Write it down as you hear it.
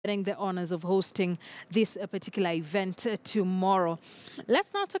getting the honors of hosting this particular event tomorrow.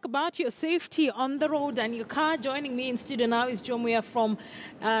 Let's now talk about your safety on the road and your car. Joining me in studio now is Muya from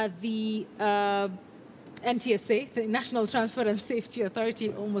the NTSA, the National Transport and Safety Authority.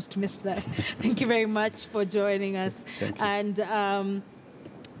 Almost missed that. Thank you very much for joining us. Thank you. And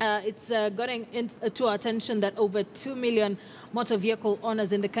it's getting to our attention that over 2 million motor vehicle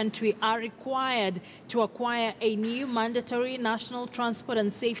owners in the country are required to acquire a new mandatory National Transport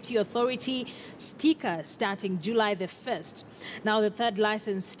and Safety Authority sticker starting July the 1st. Now, the third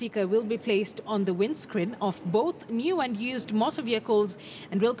license sticker will be placed on the windscreen of both new and used motor vehicles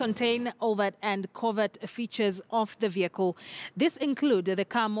and will contain overt and covert features of the vehicle. This include the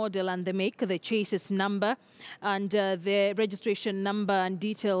car model and the make, the chassis number, and the registration number and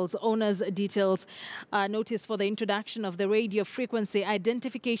details, owner's details. Notice for the introduction of the radio frequency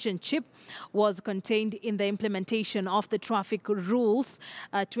identification chip was contained in the implementation of the traffic rules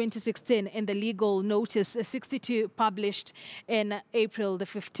 2016 in the legal notice 62 published in April the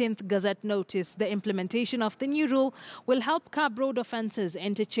 15th Gazette notice. The implementation of the new rule will help curb road offences,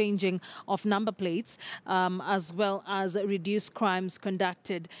 interchanging of number plates, as well as reduce crimes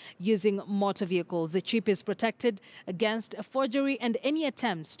conducted using motor vehicles. The chip is protected against forgery and any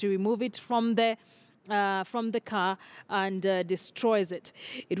attempts to remove it from the car and destroys it.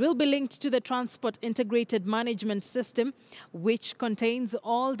 It will be linked to the Transport Integrated Management System, which contains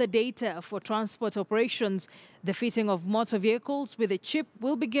all the data for transport operations. The fitting of motor vehicles with a chip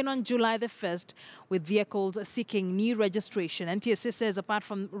will begin on July the 1st, with vehicles seeking new registration. NTSA says apart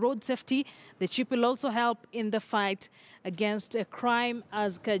from road safety, the chip will also help in the fight against a crime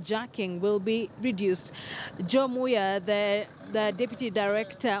as carjacking will be reduced. Joe Muya, the Deputy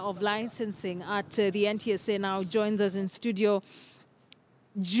Director of Licensing at the NTSA, now joins us in studio.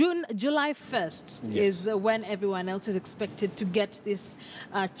 July 1st Yes. is when everyone else is expected to get this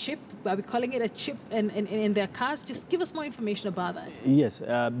chip. Are we calling it a chip in their cars? Just give us more information about that. Yes,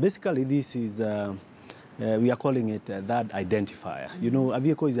 basically this is, we are calling it that identifier. You know, a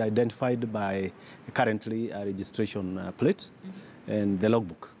vehicle is identified by currently a registration plate and the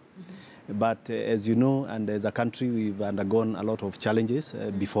logbook. But as you know, and as a country, we've undergone a lot of challenges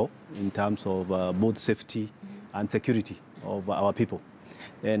before in terms of both safety and security of our people.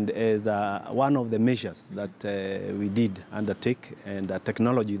 And as one of the measures that we did undertake and a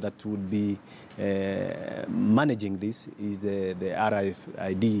technology that would be managing this is the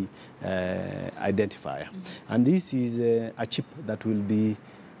RFID identifier. And this is a chip that will be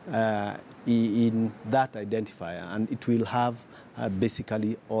in that identifier, and it will have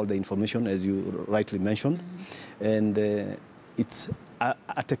basically all the information, as you rightly mentioned. And it's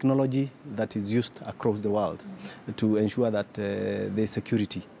a technology that is used across the world to ensure that there's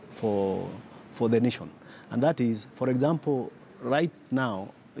security for the nation. And that is, for example, right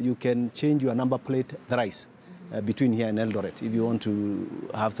now, you can change your number plate thrice between here and Eldoret if you want to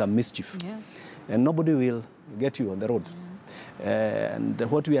have some mischief. Yeah. And nobody will get you on the road. And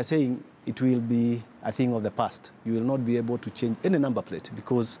what we are saying, it will be a thing of the past. You will not be able to change any number plate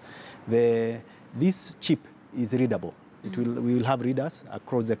because this chip is readable. We will have readers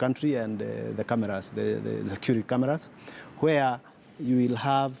across the country and the cameras, the security cameras, where you will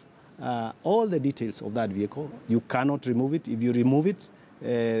have all the details of that vehicle. You cannot remove it. If you remove it,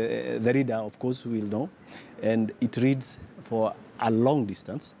 the reader, of course, will know. And it reads for a long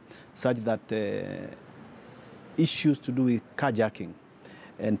distance, such that issues to do with carjacking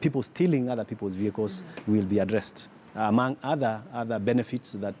and people stealing other people's vehicles will be addressed. Among other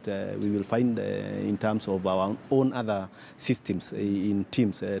benefits that we will find in terms of our own other systems in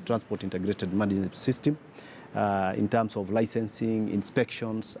TIMS, Transport Integrated Management System, in terms of licensing,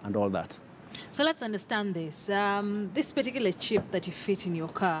 inspections, and all that. So let's understand this. This particular chip that you fit in your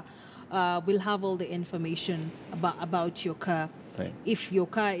car will have all the information about your car. Right. If your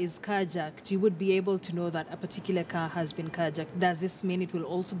car is carjacked, you would be able to know that a particular car has been carjacked. Does this mean it will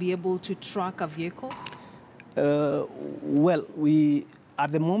also be able to track a vehicle? Well,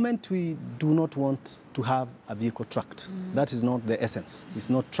 at the moment, we do not want to have a vehicle tracked. That is not the essence. It's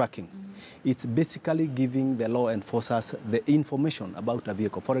not tracking. It's basically giving the law enforcers the information about a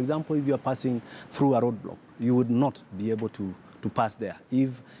vehicle. For example, if you are passing through a roadblock, you would not be able to pass there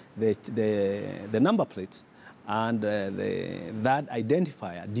if the number plate and that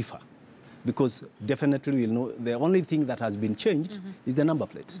identifier differ. Because definitely we'll know the only thing that has been changed is the number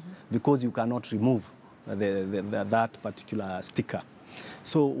plate, because you cannot remove that particular sticker.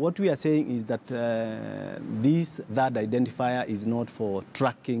 So what we are saying is that that identifier is not for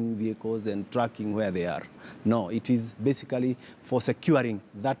tracking vehicles and tracking where they are. No, it is basically for securing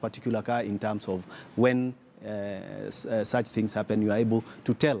that particular car in terms of when such things happen, you are able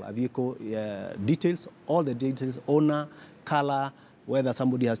to tell a vehicle details, all the details, owner, color, whether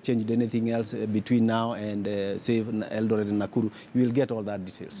somebody has changed anything else between now and, say, Eldoret and Nakuru. You will get all that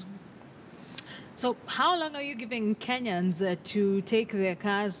details. So how long are you giving Kenyans to take their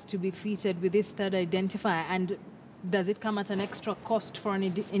cars to be fitted with this third identifier? And does it come at an extra cost for an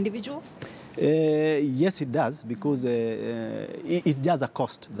individual? Yes, it does, because it's just a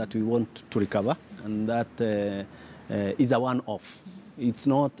cost that we want to recover, and that is a one-off. It's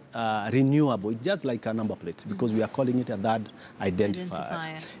not renewable. It's just like a number plate, because we are calling it a third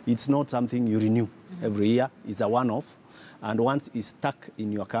identifier. It's not something you renew every year. It's a one-off. And once it's stuck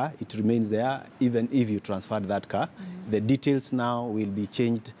in your car, it remains there, even if you transfer that car. The details now will be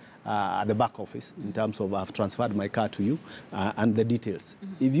changed at the back office in terms of I've transferred my car to you and the details.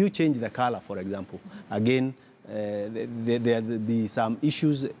 If you change the color, for example, again, there will be some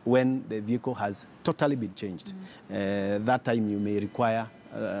issues when the vehicle has totally been changed. That time you may require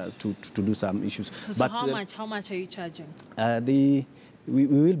to do some issues. So how much are you charging? We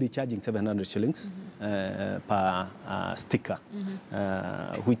will be charging 700 shillings per sticker,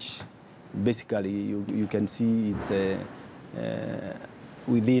 which basically you can see it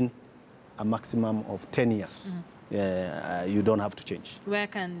within a maximum of 10 years. You don't have to change. Where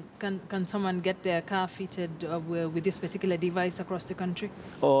can someone get their car fitted with this particular device across the country?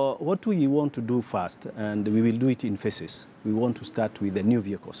 What we want to do first, and we will do it in phases, we want to start with the new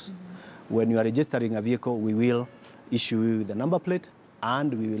vehicles. When you are registering a vehicle, we will issue you the number plate,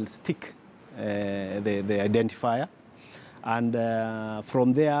 and we will stick the identifier. And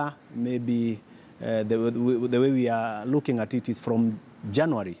from there, maybe the way we are looking at it is from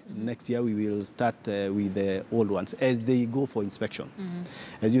January next year, we will start with the old ones as they go for inspection.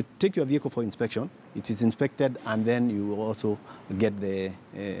 As you take your vehicle for inspection, it is inspected, and then you also get the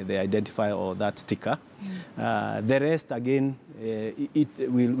identifier or that sticker. The rest, again,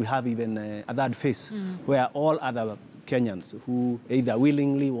 we have even a third phase where all other Kenyans who either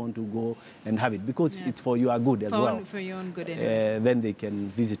willingly want to go and have it, because it's for your good as well. For your own good. Anyway. Then they can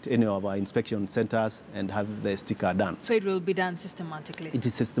visit any of our inspection centers and have the sticker done. So it will be done systematically? It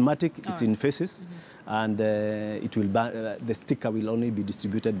is systematic, it's in phases, and the sticker will only be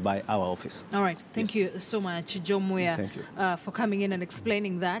distributed by our office. All right, thank you so much, Joe Muya, for coming in and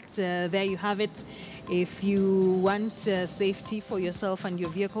explaining that. There you have it. If you want safety for yourself and your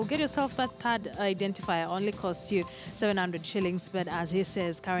vehicle, get yourself that third identifier. Only costs you 700 shillings, but as he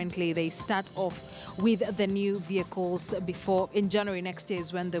says, currently they start off with the new vehicles before in January next year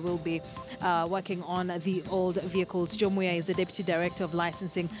is when they will be working on the old vehicles. Joe Muya is the Deputy Director of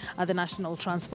Licensing at the National Transport